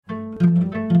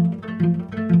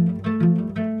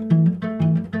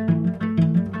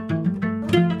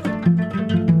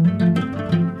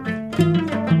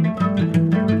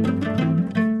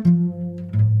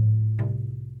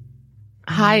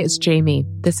Hi, it's Jamie.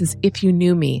 This is If You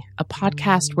Knew Me, a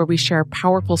podcast where we share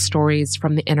powerful stories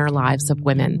from the inner lives of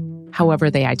women,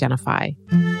 however they identify.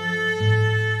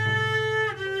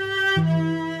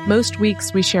 Most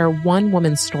weeks, we share one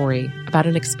woman's story about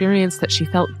an experience that she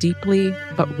felt deeply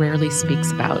but rarely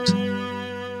speaks about.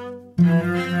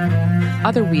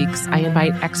 Other weeks, I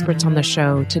invite experts on the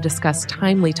show to discuss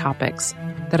timely topics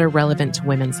that are relevant to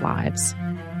women's lives.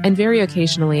 And very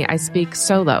occasionally, I speak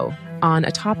solo on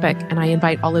a topic, and I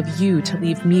invite all of you to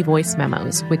leave me voice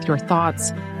memos with your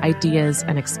thoughts, ideas,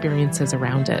 and experiences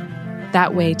around it.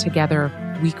 That way, together,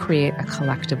 we create a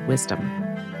collective wisdom.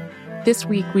 This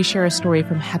week, we share a story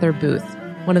from Heather Booth,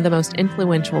 one of the most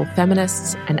influential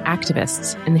feminists and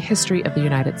activists in the history of the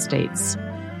United States.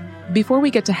 Before we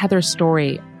get to Heather's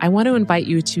story, I want to invite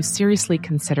you to seriously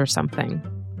consider something,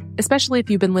 especially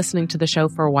if you've been listening to the show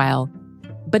for a while.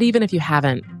 But even if you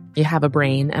haven't, you have a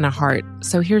brain and a heart.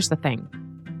 So here's the thing.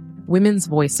 Women's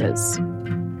voices,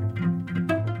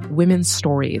 women's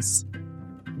stories,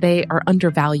 they are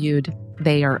undervalued.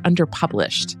 They are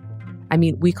underpublished. I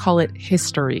mean, we call it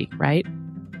history, right?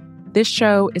 This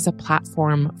show is a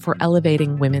platform for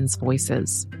elevating women's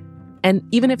voices. And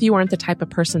even if you aren't the type of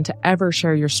person to ever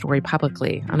share your story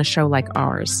publicly on a show like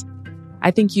ours,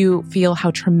 I think you feel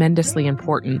how tremendously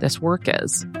important this work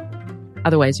is.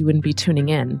 Otherwise, you wouldn't be tuning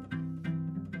in.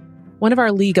 One of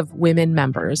our League of Women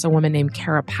members, a woman named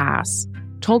Kara Pass,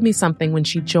 told me something when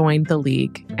she joined the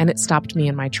League, and it stopped me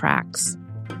in my tracks.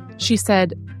 She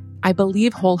said, "I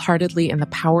believe wholeheartedly in the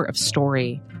power of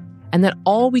story, and that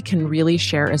all we can really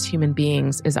share as human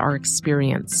beings is our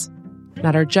experience.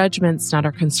 Not our judgments, not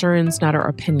our concerns, not our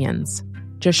opinions.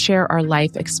 Just share our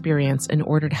life experience in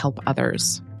order to help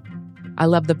others." I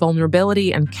love the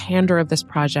vulnerability and candor of this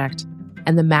project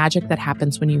and the magic that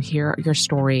happens when you hear your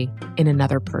story in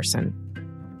another person.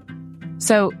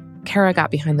 So, Kara got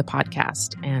behind the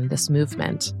podcast and this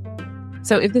movement.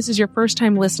 So if this is your first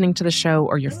time listening to the show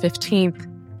or your 15th,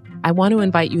 I want to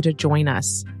invite you to join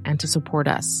us and to support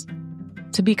us.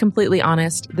 To be completely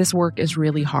honest, this work is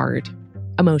really hard,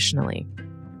 emotionally.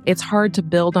 It's hard to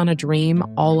build on a dream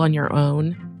all on your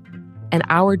own. And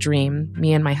our dream,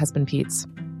 me and my husband Pete's,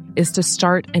 is to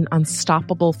start an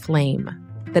unstoppable flame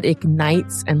that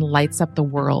ignites and lights up the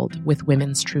world with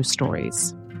women's true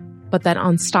stories. But that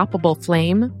unstoppable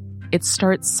flame, it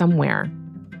starts somewhere.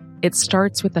 It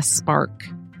starts with a spark,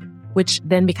 which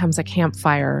then becomes a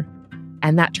campfire,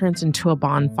 and that turns into a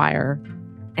bonfire.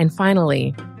 And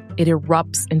finally, it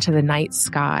erupts into the night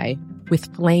sky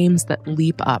with flames that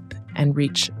leap up and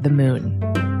reach the moon.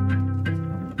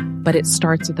 But it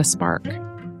starts with a spark.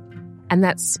 And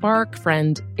that spark,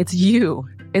 friend, it's you.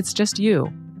 It's just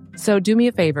you. So do me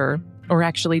a favor, or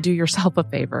actually do yourself a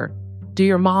favor. Do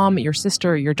your mom, your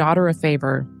sister, your daughter a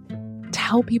favor.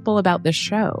 Tell people about this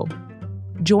show.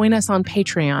 Join us on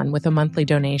Patreon with a monthly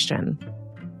donation.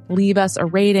 Leave us a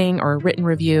rating or a written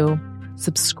review.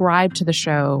 Subscribe to the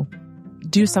show.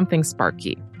 Do something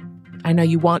sparky. I know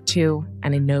you want to,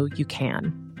 and I know you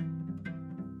can.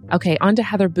 Okay, on to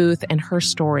Heather Booth and her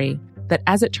story that,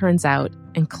 as it turns out,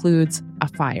 includes a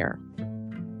fire.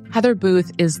 Heather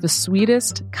Booth is the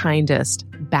sweetest, kindest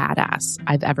badass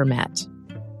I've ever met.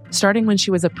 Starting when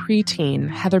she was a preteen,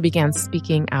 Heather began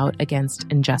speaking out against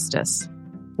injustice.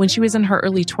 When she was in her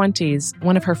early 20s,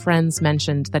 one of her friends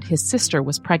mentioned that his sister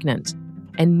was pregnant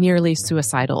and nearly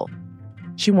suicidal.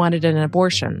 She wanted an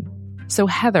abortion, so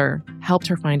Heather helped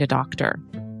her find a doctor.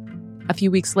 A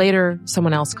few weeks later,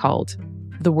 someone else called.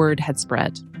 The word had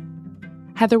spread.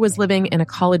 Heather was living in a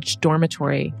college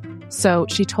dormitory, so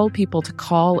she told people to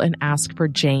call and ask for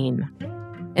Jane.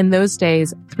 In those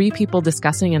days, 3 people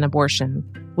discussing an abortion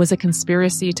was a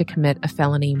conspiracy to commit a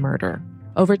felony murder.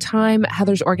 Over time,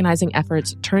 Heather's organizing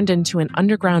efforts turned into an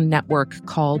underground network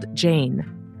called Jane.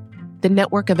 The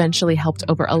network eventually helped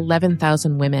over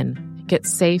 11,000 women get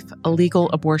safe, illegal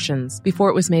abortions before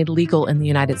it was made legal in the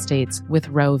United States with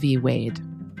Roe v. Wade.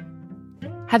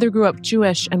 Heather grew up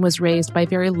Jewish and was raised by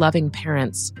very loving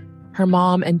parents. Her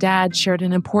mom and dad shared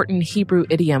an important Hebrew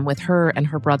idiom with her and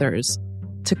her brothers,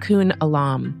 Tikkun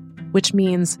Olam, which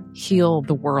means heal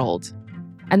the world.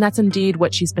 And that's indeed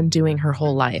what she's been doing her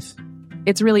whole life.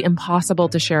 It's really impossible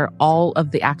to share all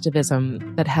of the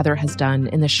activism that Heather has done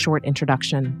in this short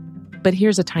introduction, but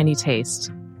here's a tiny taste.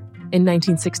 In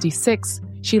 1966,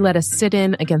 she led a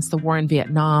sit-in against the war in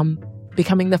Vietnam,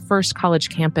 becoming the first college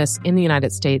campus in the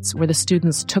United States where the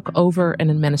students took over an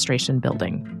administration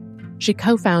building. She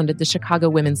co-founded the Chicago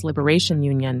Women's Liberation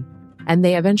Union, and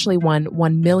they eventually won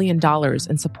 $1 million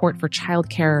in support for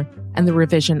childcare and the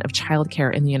revision of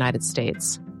childcare in the United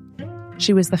States.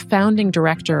 She was the founding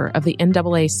director of the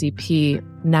NAACP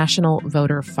National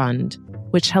Voter Fund,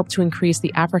 which helped to increase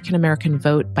the African American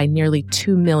vote by nearly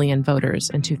 2 million voters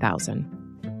in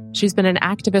 2000. She's been an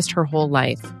activist her whole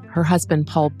life. Her husband,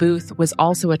 Paul Booth, was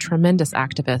also a tremendous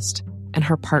activist, and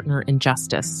her partner in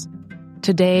justice.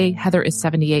 Today, Heather is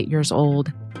 78 years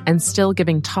old and still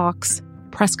giving talks,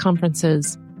 press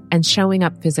conferences, and showing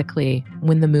up physically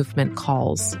when the movement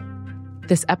calls.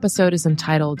 This episode is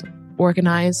entitled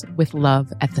Organize with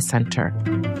Love at the Center.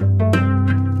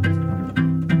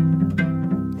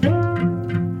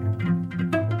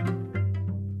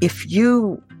 If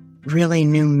you really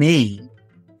knew me,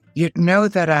 you'd know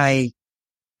that I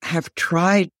have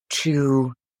tried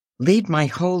to lead my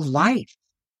whole life,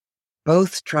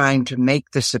 both trying to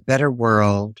make this a better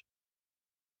world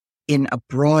in a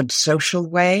broad social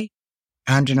way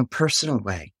and in a personal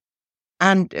way.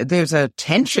 And there's a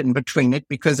tension between it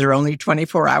because there are only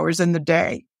 24 hours in the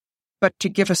day. But to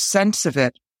give a sense of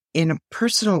it in a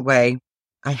personal way,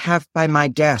 I have by my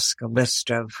desk a list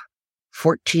of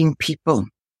 14 people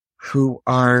who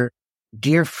are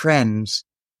dear friends,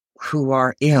 who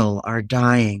are ill, are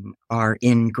dying, are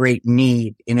in great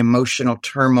need, in emotional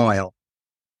turmoil.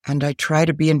 And I try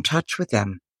to be in touch with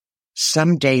them,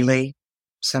 some daily,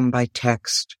 some by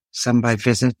text, some by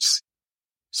visits,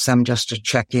 some just to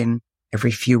check in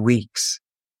every few weeks,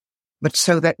 but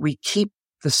so that we keep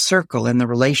the circle and the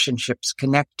relationships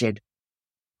connected.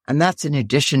 And that's in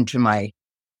addition to my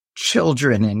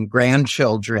children and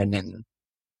grandchildren and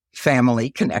family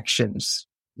connections,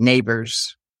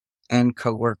 neighbors and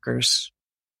coworkers.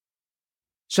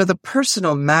 So the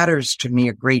personal matters to me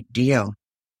a great deal.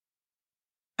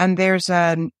 And there's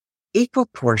an equal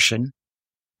portion,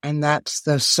 and that's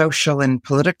the social and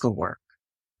political work.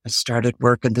 I started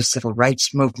work in the civil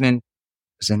rights movement,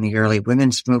 was in the early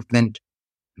women's movement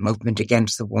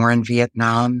against the war in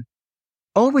Vietnam,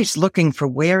 always looking for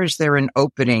where is there an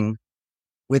opening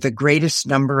where the greatest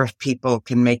number of people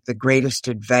can make the greatest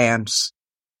advance,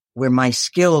 where my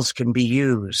skills can be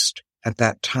used at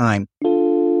that time.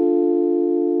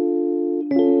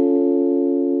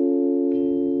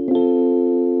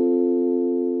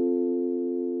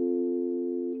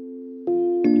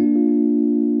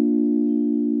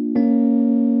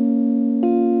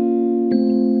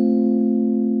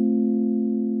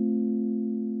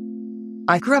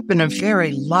 I grew up in a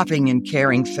very loving and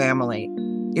caring family.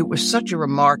 It was such a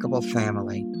remarkable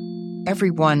family.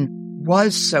 Everyone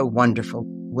was so wonderful.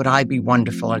 Would I be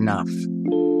wonderful enough?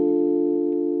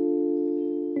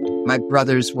 My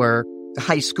brothers were the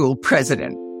high school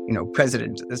president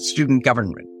of the student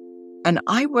government. And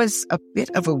I was a bit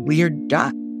of a weird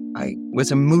duck. I was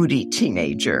a moody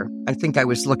teenager. I think I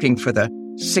was looking for the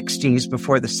 60s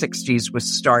before the 60s was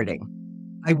starting.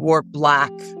 I wore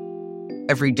black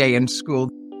every day in school.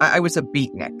 I was a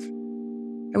beatnik.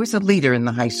 I was a leader in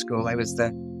the high school. I was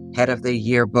the head of the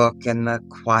yearbook and the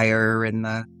choir and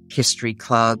the history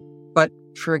club. But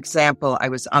for example, I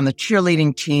was on the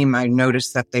cheerleading team. I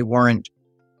noticed that they weren't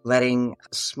letting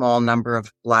a small number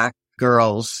of black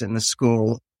girls in the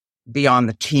school be on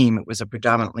the team. It was a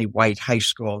predominantly white high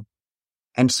school.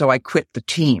 And so I quit the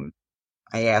team.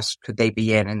 I asked, could they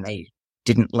be in? And they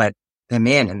didn't let them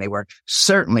in. And they were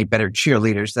certainly better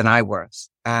cheerleaders than I was.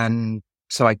 And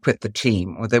so I quit the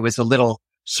team. Well, there was a little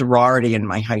sorority in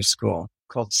my high school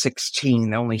called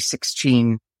 16, only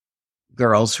 16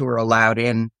 girls who were allowed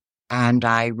in. And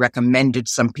I recommended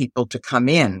some people to come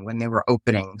in when there were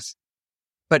openings.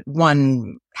 But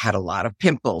one had a lot of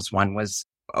pimples. One was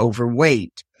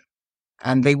overweight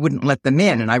and they wouldn't let them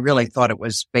in. And I really thought it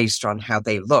was based on how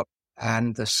they looked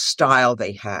and the style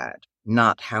they had,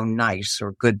 not how nice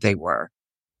or good they were.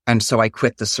 And so I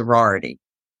quit the sorority.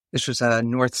 This was a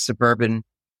North suburban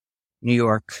New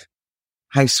York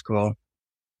high school.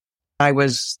 I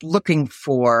was looking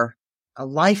for a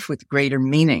life with greater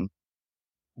meaning.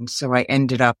 And so I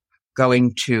ended up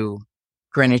going to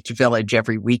Greenwich Village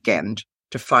every weekend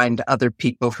to find other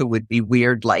people who would be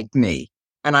weird like me.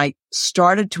 And I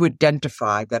started to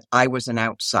identify that I was an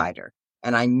outsider.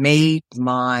 And I made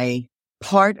my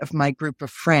part of my group of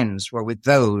friends were with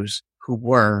those who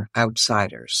were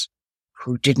outsiders,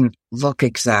 who didn't look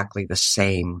exactly the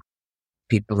same.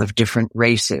 People of different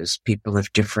races, people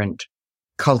of different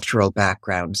cultural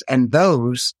backgrounds, and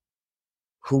those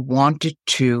who wanted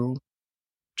to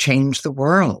change the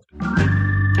world.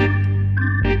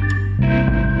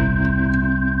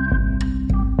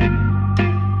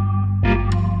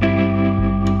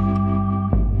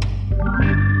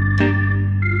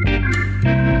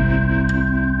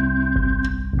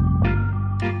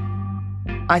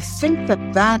 I think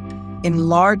that in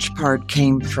large part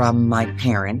came from my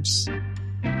parents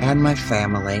and my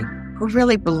family, who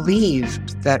really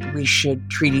believed that we should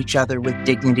treat each other with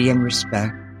dignity and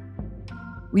respect.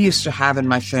 We used to have in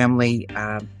my family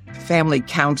family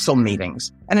council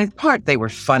meetings. And in part, they were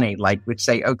funny, like we'd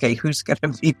say, okay, who's going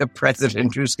to be the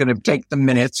president? Who's going to take the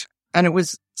minutes? And it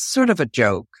was sort of a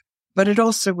joke, but it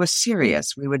also was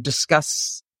serious. We would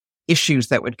discuss issues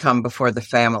that would come before the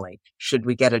family. Should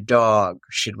we get a dog?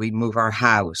 Should we move our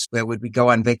house? Where would we go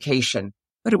on vacation?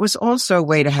 But it was also a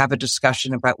way to have a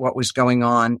discussion about what was going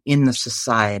on in the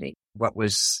society, what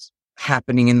was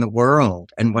happening in the world,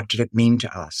 and what did it mean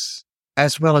to us,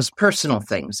 as well as personal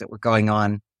things that were going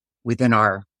on within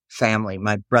our family.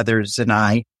 My brothers and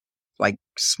I,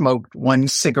 smoked one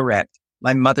cigarette.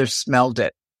 My mother smelled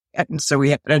it. And so we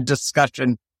had a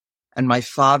discussion, and my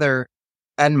father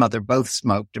and mother both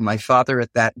smoked. And my father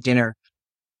at that dinner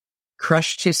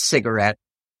crushed his cigarette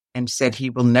and said he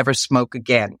will never smoke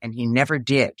again. And he never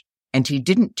did. And he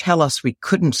didn't tell us we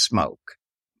couldn't smoke,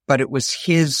 but it was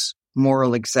his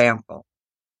moral example.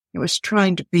 It was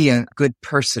trying to be a good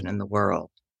person in the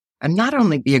world, and not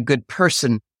only be a good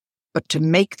person, but to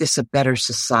make this a better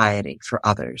society for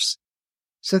others.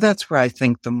 So that's where I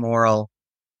think the moral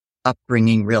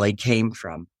upbringing really came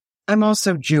from. I'm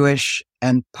also Jewish,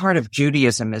 and part of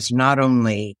Judaism is not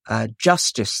only a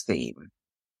justice theme,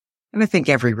 and I think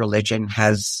every religion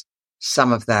has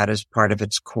some of that as part of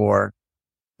its core,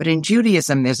 but in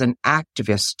Judaism there's an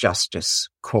activist justice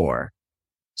core.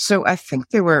 So I think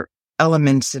there were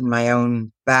elements in my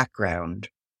own background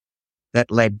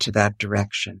that led to that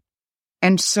direction.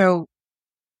 And so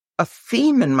a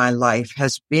theme in my life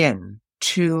has been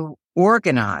to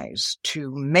organize,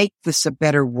 to make this a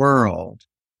better world,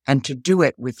 and to do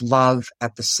it with love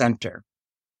at the center.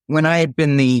 When I had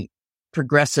been the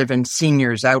progressive and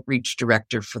seniors outreach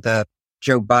director for the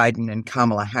Joe Biden and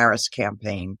Kamala Harris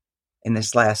campaign in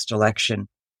this last election,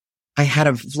 I had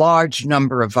a large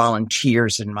number of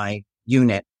volunteers in my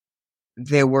unit.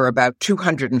 There were about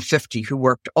 250 who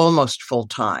worked almost full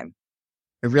time.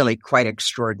 They're really quite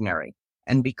extraordinary.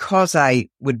 And because I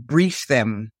would brief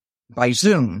them by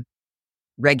Zoom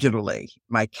regularly,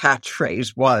 my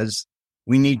catchphrase was,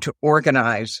 we need to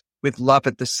organize with love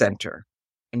at the center,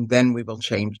 and then we will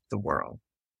change the world.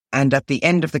 And at the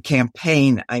end of the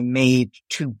campaign, I made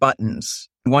 2 buttons.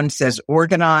 One says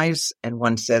organize and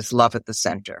one says love at the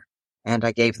center. And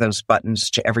I gave those buttons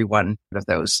to every one of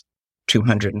those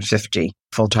 250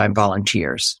 full-time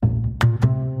volunteers.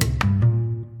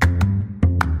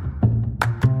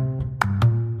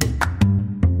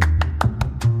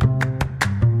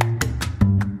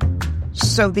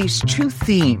 So these 2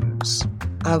 themes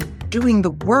of doing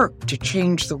the work to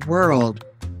change the world,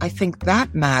 I think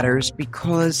that matters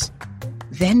because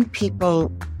then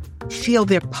people feel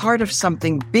they're part of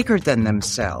something bigger than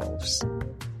themselves.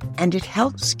 And it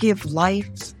helps give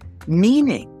life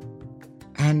meaning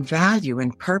and value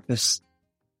and purpose.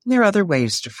 There are other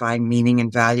ways to find meaning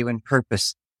and value and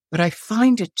purpose, but I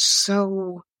find it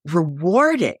so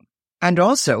rewarding. And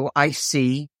also, I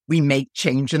see we make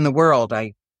change in the world.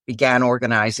 I began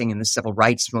organizing in the civil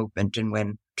rights movement, and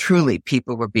when truly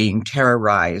people were being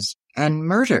terrorized and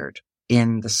murdered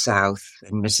in the South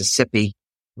and Mississippi,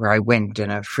 where I went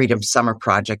in a Freedom Summer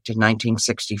project in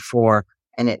 1964.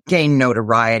 And it gained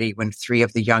notoriety when 3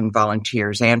 of the young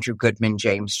volunteers, Andrew Goodman,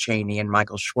 James Chaney, and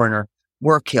Michael Schwerner,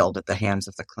 were killed at the hands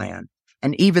of the Klan.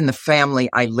 And even the family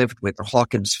I lived with, the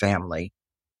Hawkins family,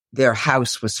 their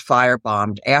house was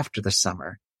firebombed after the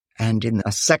summer. And in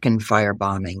a second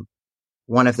firebombing,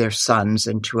 one of their sons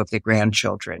and 2 of their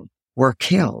grandchildren were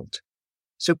killed.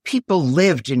 So people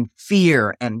lived in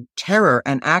fear and terror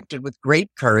and acted with great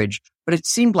courage, but it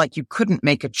seemed like you couldn't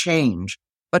make a change.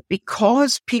 But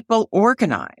because people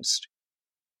organized,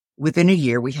 within a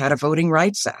year we had a Voting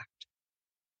Rights Act.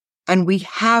 And we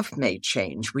have made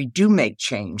change. We do make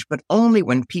change, but only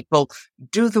when people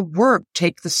do the work,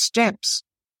 take the steps,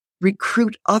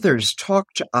 recruit others,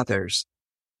 talk to others,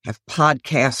 have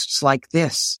podcasts like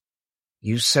this,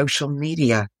 use social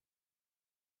media,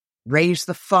 raise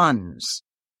the funds,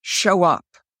 show up.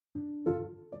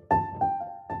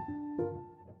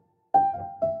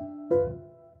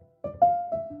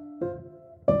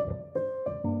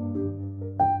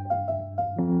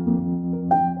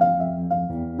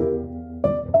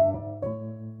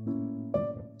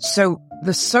 So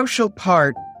the social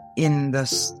part in the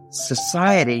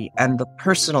society and the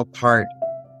personal part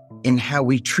in how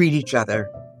we treat each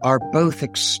other are both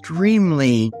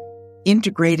extremely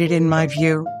integrated in my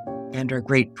view and are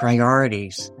great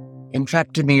priorities. In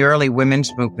fact, in the early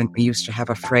women's movement, we used to have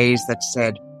a phrase that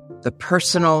said, the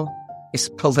personal is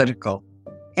political.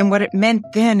 And what it meant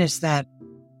then is that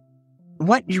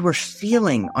what you were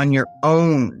feeling on your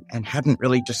own and hadn't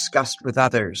really discussed with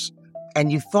others,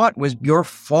 and you thought was your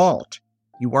fault.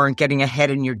 You weren't getting ahead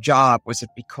in your job. Was it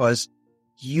because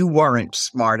you weren't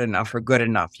smart enough or good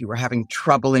enough? You were having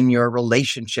trouble in your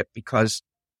relationship because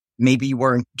maybe you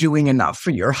weren't doing enough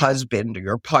for your husband or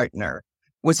your partner.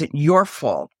 Was it your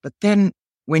fault? But then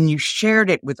when you shared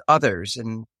it with others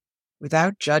and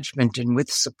without judgment and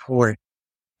with support,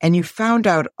 and you found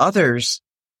out others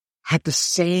had the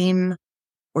same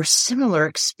or similar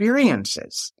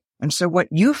experiences. And so what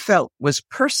you felt was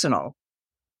personal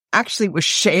actually was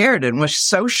shared and was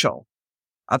social.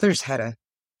 Others had a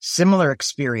similar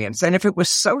experience. And if it was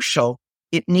social,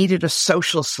 it needed a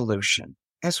social solution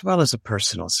as well as a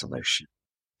personal solution.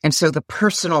 And so the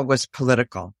personal was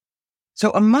political.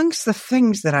 So amongst the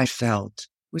things that I felt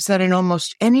was that in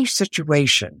almost any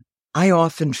situation, I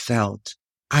often felt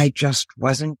I just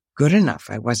wasn't good enough.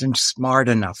 I wasn't smart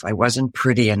enough. I wasn't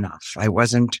pretty enough. I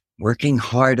wasn't working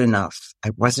hard enough.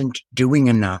 I wasn't doing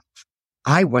enough.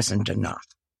 I wasn't enough.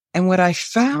 And what I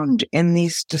found in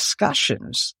these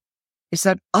discussions is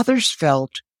that others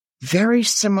felt very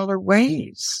similar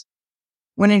ways,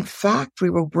 when in fact we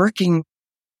were working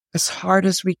as hard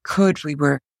as we could. We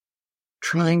were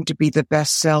trying to be the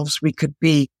best selves we could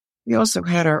be. We also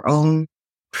had our own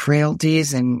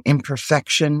frailties and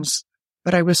imperfections,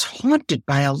 but I was haunted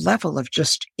by a level of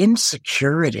just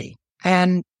insecurity.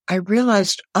 And I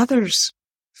realized others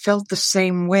felt the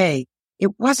same way.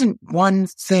 It wasn't one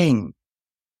thing.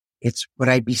 It's would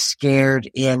I be scared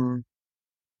in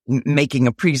making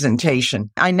a presentation?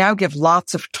 I now give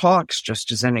lots of talks,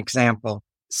 just as an example.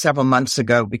 Several months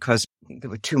ago, because there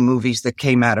were 2 movies that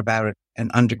came out about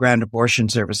an underground abortion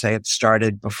service I had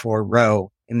started before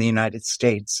Roe in the United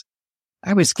States,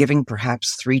 I was giving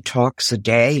perhaps 3 talks a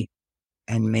day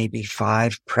and maybe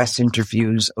 5 press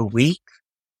interviews a week.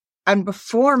 And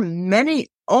before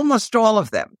almost all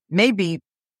of them, maybe,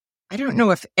 I don't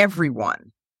know if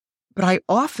everyone, but I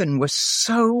often was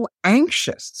so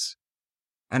anxious,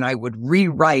 and I would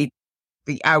rewrite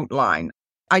the outline.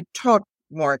 I taught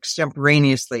more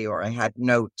extemporaneously, or I had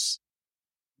notes,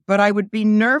 but I would be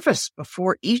nervous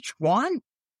before each one.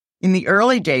 In the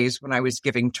early days when I was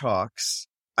giving talks,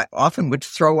 I often would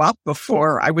throw up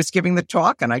before I was giving the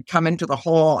talk, and I'd come into the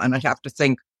hall and I'd have to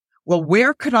think, well,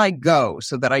 where could I go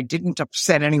so that I didn't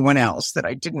upset anyone else, that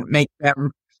I didn't make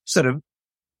them sort of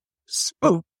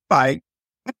spooked by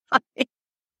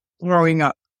throwing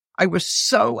up. I was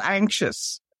so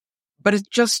anxious, but it's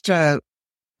just a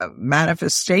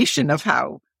manifestation of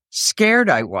how scared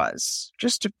I was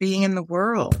just of being in the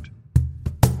world.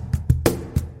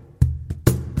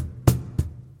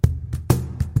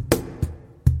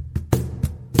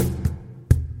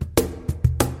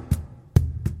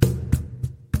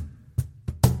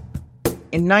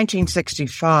 In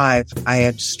 1965, I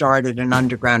had started an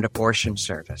underground abortion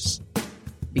service.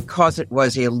 Because it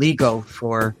was illegal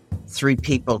for 3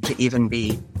 people to even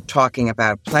be talking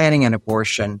about planning an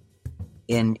abortion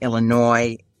in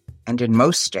Illinois and in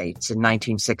most states in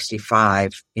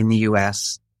 1965 in the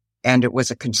U.S., and it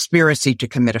was a conspiracy to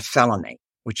commit a felony,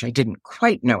 which I didn't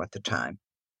quite know at the time,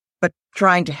 but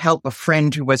trying to help a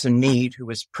friend who was in need, who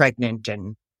was pregnant,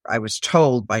 and I was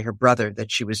told by her brother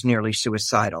that she was nearly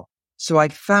suicidal. So I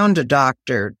found a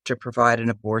doctor to provide an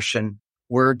abortion.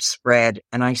 Word spread,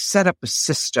 and I set up a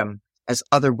system as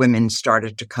other women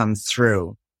started to come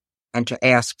through and to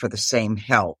ask for the same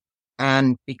help.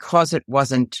 And because it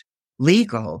wasn't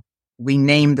legal, we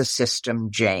named the system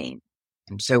Jane.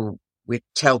 And so we'd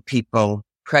tell people,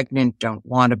 pregnant, don't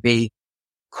want to be,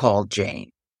 call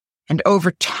Jane. And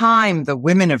over time, the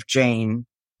women of Jane,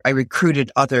 I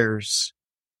recruited others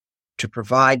to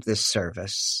provide this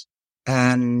service.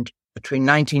 And between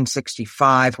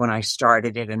 1965, when I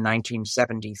started it, and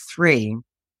 1973,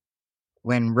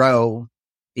 when Roe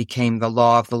became the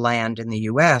law of the land in the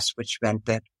U.S., which meant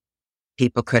that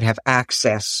people could have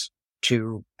access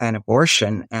to an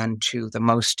abortion and to the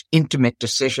most intimate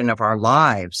decision of our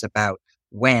lives about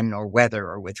when or whether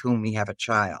or with whom we have a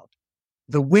child.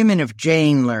 The women of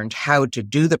Jane learned how to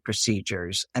do the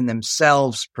procedures and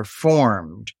themselves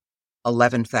performed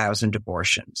 11,000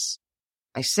 abortions.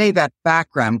 I say that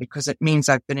background because it means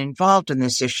I've been involved in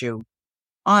this issue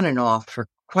on and off for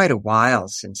quite a while,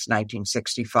 since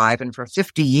 1965. And for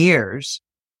 50 years,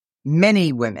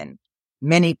 many women,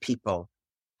 many people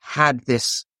had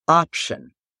this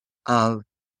option of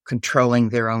controlling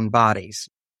their own bodies.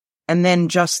 And then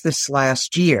just this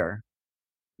last year,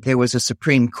 there was a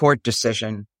Supreme Court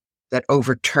decision that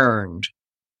overturned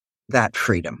that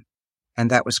freedom.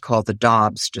 And that was called the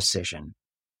Dobbs decision.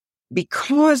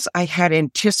 Because I had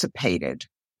anticipated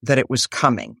that it was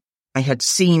coming, I had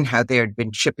seen how they had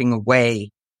been chipping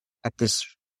away at this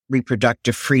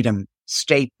reproductive freedom,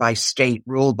 state by state,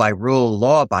 rule by rule,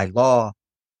 law by law.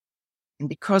 And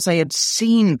because I had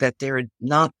seen that there had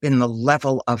not been the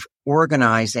level of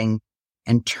organizing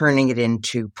and turning it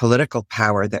into political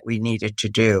power that we needed to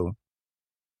do,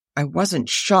 I wasn't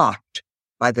shocked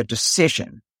by the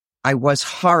decision. I was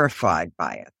horrified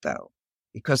by it, though,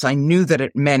 because I knew that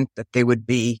it meant that there would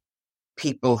be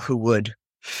people who would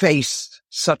face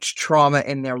such trauma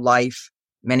in their life.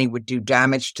 Many would do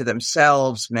damage to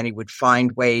themselves. Many would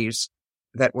find ways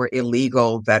that were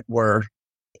illegal, that were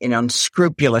in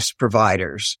unscrupulous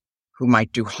providers who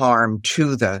might do harm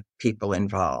to the people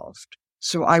involved.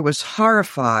 So I was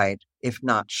horrified, if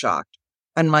not shocked.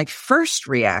 And my first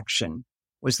reaction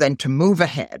was then to move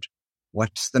ahead.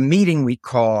 What's the meeting we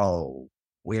call?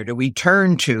 Where do we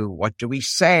turn to? What do we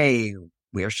say?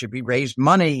 Where should we raise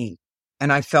money?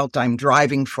 And I felt I'm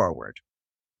driving forward.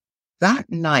 That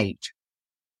night,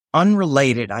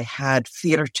 unrelated, I had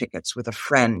theater tickets with a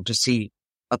friend to see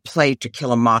a play, To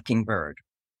Kill a Mockingbird.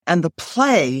 And the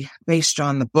play, based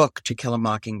on the book To Kill a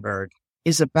Mockingbird,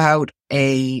 is about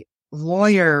a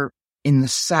lawyer in the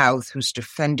South who's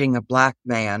defending a black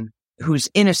man who's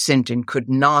innocent and could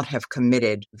not have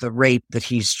committed the rape that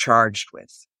he's charged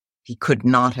with. He could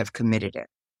not have committed it.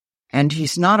 And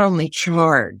he's not only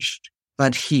charged,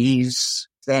 but he's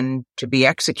then to be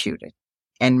executed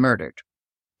and murdered.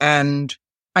 And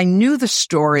I knew the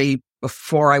story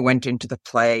before I went into the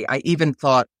play. I even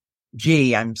thought,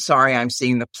 gee, I'm sorry I'm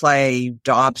seeing the play.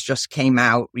 Dobbs just came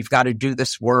out. We've got to do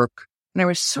this work. And I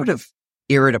was sort of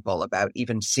irritable about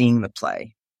even seeing the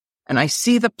play. And I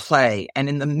see the play, and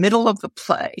in the middle of the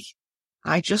play,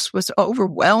 I just was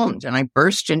overwhelmed and I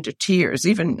burst into tears.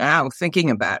 Even now, thinking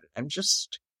about it,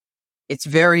 it's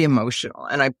very emotional.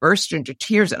 And I burst into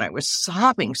tears and I was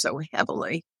sobbing so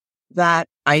heavily that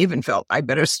I even felt I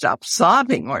better stop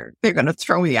sobbing or they're going to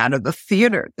throw me out of the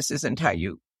theater. This isn't how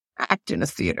you act in a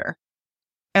theater.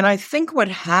 And I think what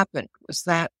happened was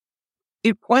that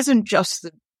it wasn't just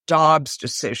the Dobbs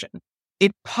decision.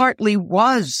 It partly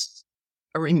was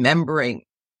a remembering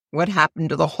what happened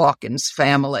to the Hawkins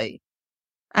family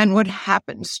and what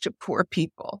happens to poor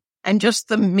people and just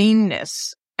the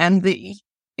meanness and the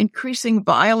increasing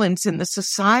violence in the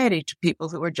society to people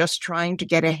who are just trying to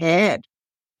get ahead.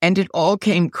 And it all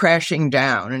came crashing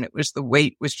down, and the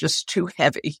weight was just too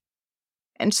heavy.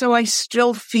 And so I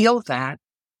still feel that.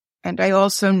 And I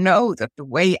also know that the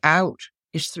way out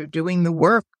is through doing the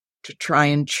work to try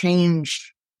and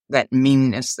change that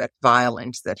meanness, that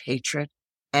violence, that hatred,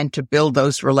 and to build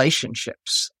those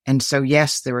relationships. And so,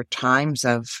 yes, there are times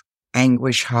of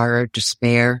anguish, horror,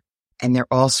 despair, and there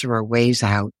also are ways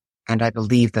out. And I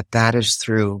believe that that is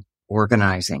through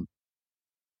organizing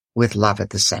with love at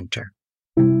the center.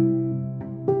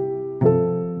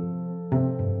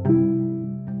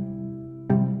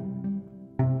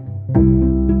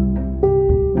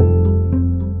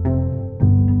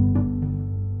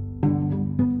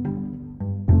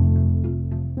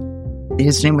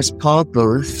 His name was Paul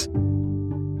Booth.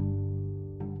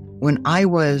 When I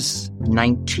was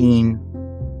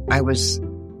 19, I was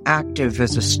active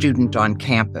as a student on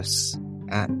campus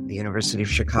at the University of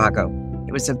Chicago.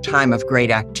 It was a time of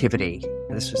great activity.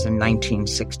 This was in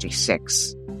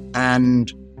 1966.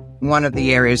 And one of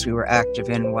the areas we were active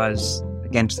in was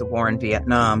against the war in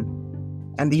Vietnam.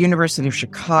 And the University of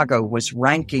Chicago was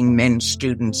ranking men's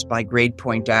students by grade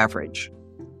point average.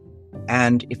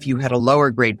 And if you had a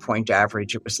lower grade point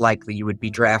average, it was likely you would be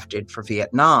drafted for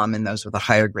Vietnam, and those with a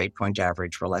higher grade point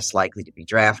average were less likely to be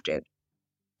drafted.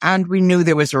 And we knew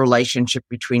there was a relationship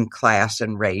between class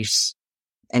and race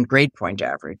and grade point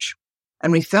average.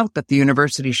 And we felt that the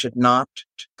university should not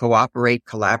collaborate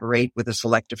with the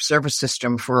selective service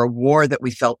system for a war that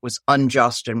we felt was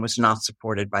unjust and was not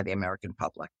supported by the American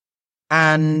public.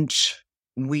 And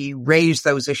we raised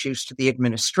those issues to the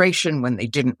administration. When they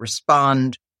didn't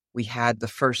respond, we had the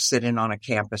first sit-in on a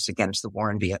campus against the war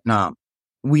in Vietnam.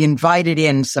 We invited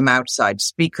in some outside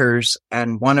speakers,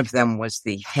 and one of them was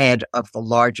the head of the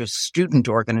largest student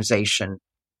organization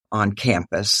on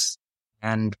campus.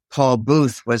 And Paul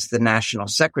Booth was the national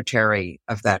secretary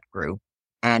of that group.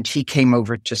 And he came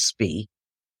over to speak.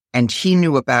 And he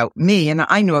knew about me, and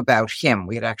I knew about him.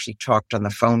 We had actually talked on the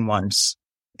phone once.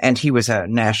 And he was a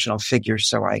national figure,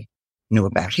 so I knew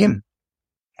about him.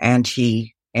 And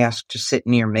he asked to sit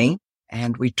near me,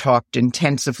 and we talked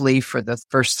intensively for the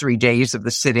first 3 days of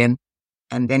the sit-in,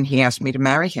 and then he asked me to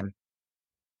marry him.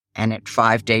 And at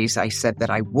 5 days, I said that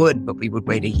I would, but we would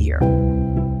wait a year.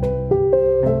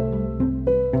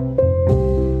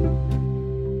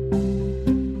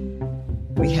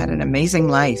 We had an amazing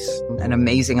life. an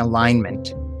amazing alignment.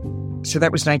 So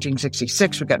that was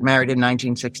 1966. We got married in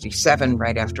 1967,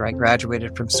 right after I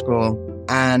graduated from school.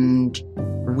 And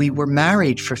we were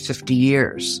married for 50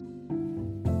 years.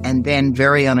 And then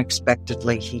very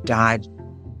unexpectedly, he died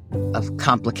of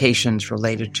complications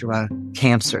related to a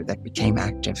cancer that became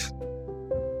active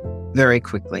very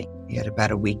quickly. He had about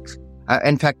a week.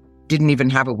 In fact, didn't even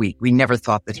have a week. We never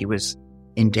thought that he was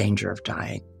in danger of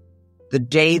dying. The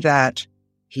day that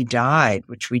he died,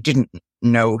 which we didn't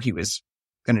know he was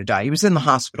going to die, he was in the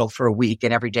hospital for a week,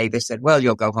 and every day they said, well,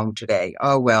 you'll go home today.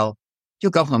 Oh, well,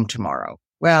 you'll go home tomorrow.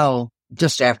 Well,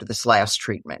 just after this last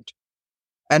treatment.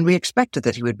 And we expected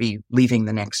that he would be leaving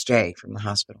the next day from the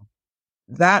hospital.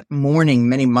 That morning,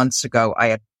 many months ago, I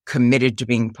had committed to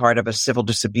being part of a civil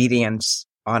disobedience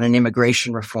on an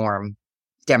immigration reform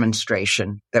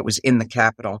demonstration that was in the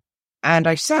Capitol. And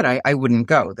I said I wouldn't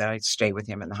go, that I'd stay with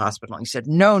him in the hospital. And he said,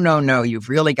 no, you've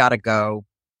really got to go.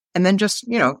 And then just,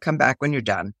 come back when you're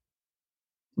done.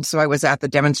 And so I was at the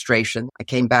demonstration. I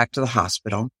came back to the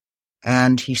hospital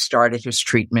and he started his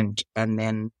treatment and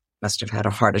then must have had a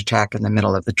heart attack in the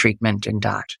middle of the treatment and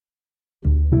died.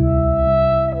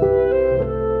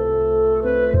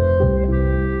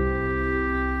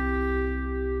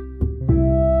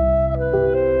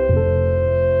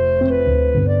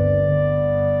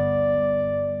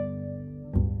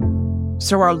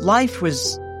 So our life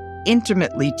was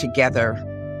intimately together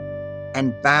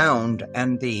and bound,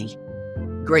 and the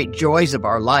great joys of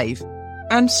our life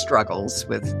and struggles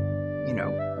with,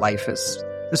 life has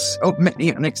so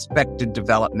many unexpected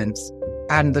developments,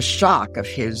 and the shock of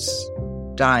his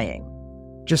dying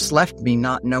just left me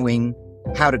not knowing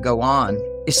how to go on,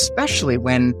 especially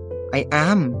when I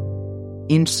am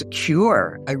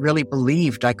insecure. I really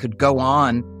believed I could go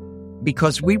on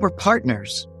because we were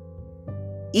partners.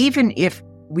 Even if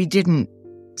we didn't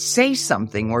say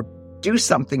something or do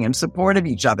something in support of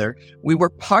each other, we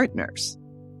were partners.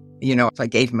 If I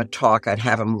gave him a talk, I'd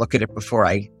have him look at it before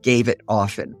I gave it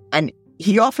often. And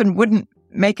he often wouldn't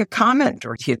make a comment,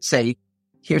 or he'd say,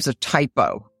 here's a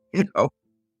typo,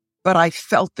 But I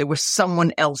felt there was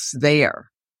someone else there.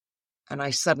 And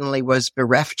I suddenly was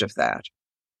bereft of that.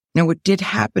 Now, what did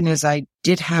happen is I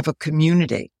did have a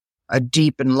community, a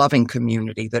deep and loving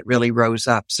community that really rose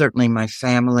up. Certainly my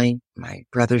family, my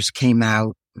brothers came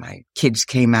out, my kids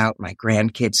came out, my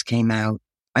grandkids came out.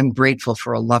 I'm grateful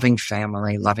for a loving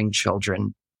family, loving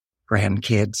children,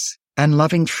 grandkids, and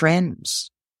loving friends.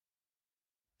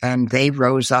 And they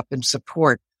rose up in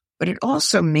support. But it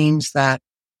also means that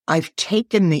I've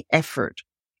taken the effort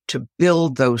to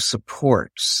build those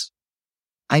supports.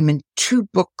 I'm in 2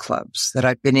 book clubs that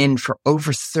I've been in for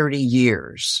over 30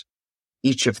 years,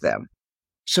 each of them.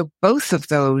 So both of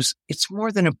those, it's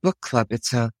more than a book club.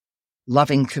 It's a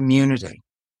loving community.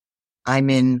 I'm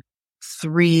in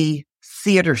 3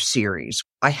 theater series.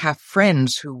 I have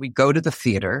friends who we go to the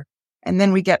theater and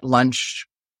then we get lunch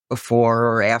before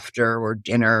or after or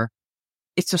dinner.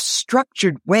 It's a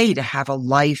structured way to have a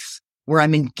life where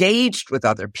I'm engaged with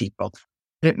other people.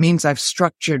 It means I've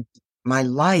structured my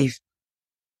life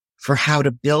for how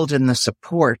to build in the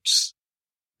supports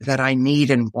that I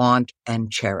need and want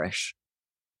and cherish.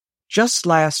 Just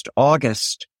last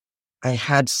August, I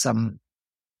had some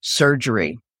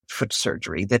surgery, foot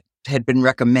surgery, that had been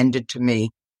recommended to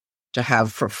me to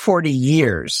have for 40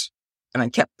 years. And I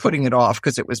kept putting it off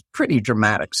because it was pretty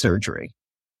dramatic surgery.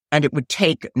 And it would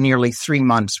take nearly 3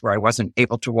 months where I wasn't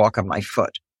able to walk on my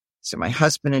foot. So my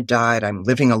husband had died. I'm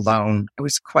living alone. I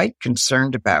was quite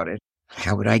concerned about it.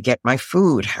 How would I get my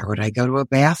food? How would I go to a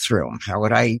bathroom? How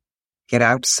would I get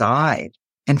outside?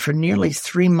 And for nearly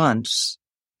 3 months,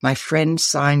 my friend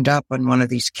signed up on one of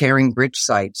these Caring Bridge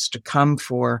sites to come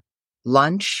for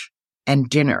lunch and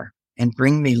dinner and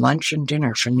bring me lunch and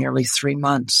dinner for nearly 3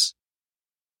 months.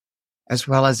 As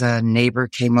well as a neighbor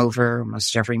came over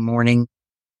almost every morning.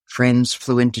 Friends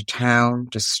flew into town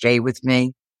to stay with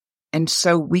me. And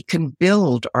so we can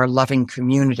build our loving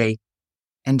community.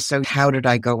 And so how did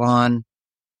I go on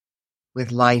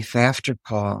with life after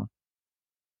Paul?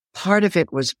 Part of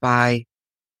it was by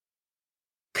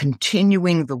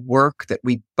continuing the work that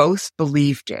we both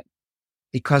believed in,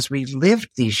 because we lived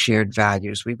these shared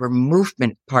values. We were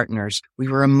movement partners. We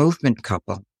were a movement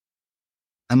couple,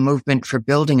 a movement for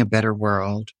building a better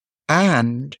world.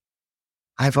 And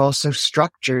I've also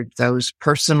structured those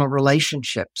personal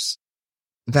relationships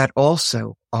that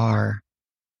also are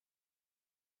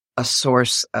a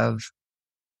source of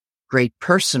great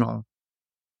personal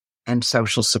and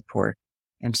social support.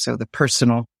 And so the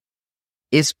personal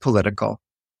is political,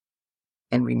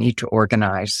 and we need to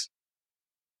organize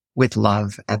with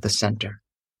love at the center.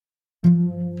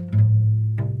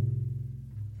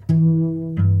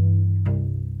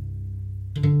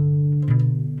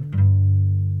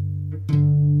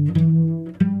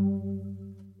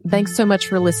 Thanks so much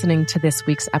for listening to this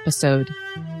week's episode.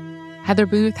 Heather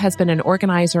Booth has been an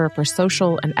organizer for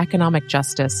social and economic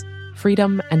justice,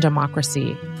 freedom, and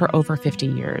democracy for over 50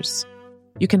 years.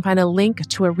 You can find a link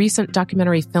to a recent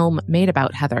documentary film made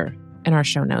about Heather in our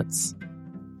show notes.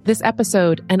 This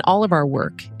episode and all of our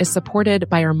work is supported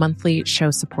by our monthly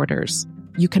show supporters.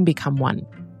 You can become one.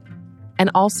 And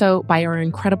also by our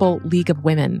incredible League of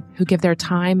Women who give their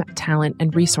time, talent,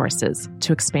 and resources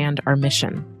to expand our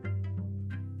mission.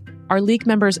 Our League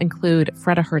members include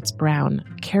Freda Hertz-Brown,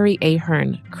 Carrie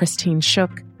Ahern, Christine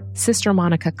Shook, Sister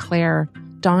Monica Claire,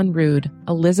 Dawn Rude,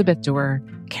 Elizabeth Duer,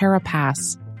 Kara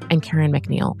Pass, and Karen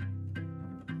McNeil.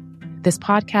 This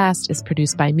podcast is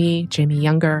produced by me, Jamie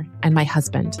Younger, and my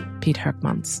husband, Pete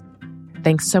Herkmans.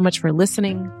 Thanks so much for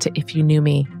listening to If You Knew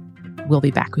Me. We'll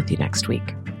be back with you next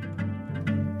week.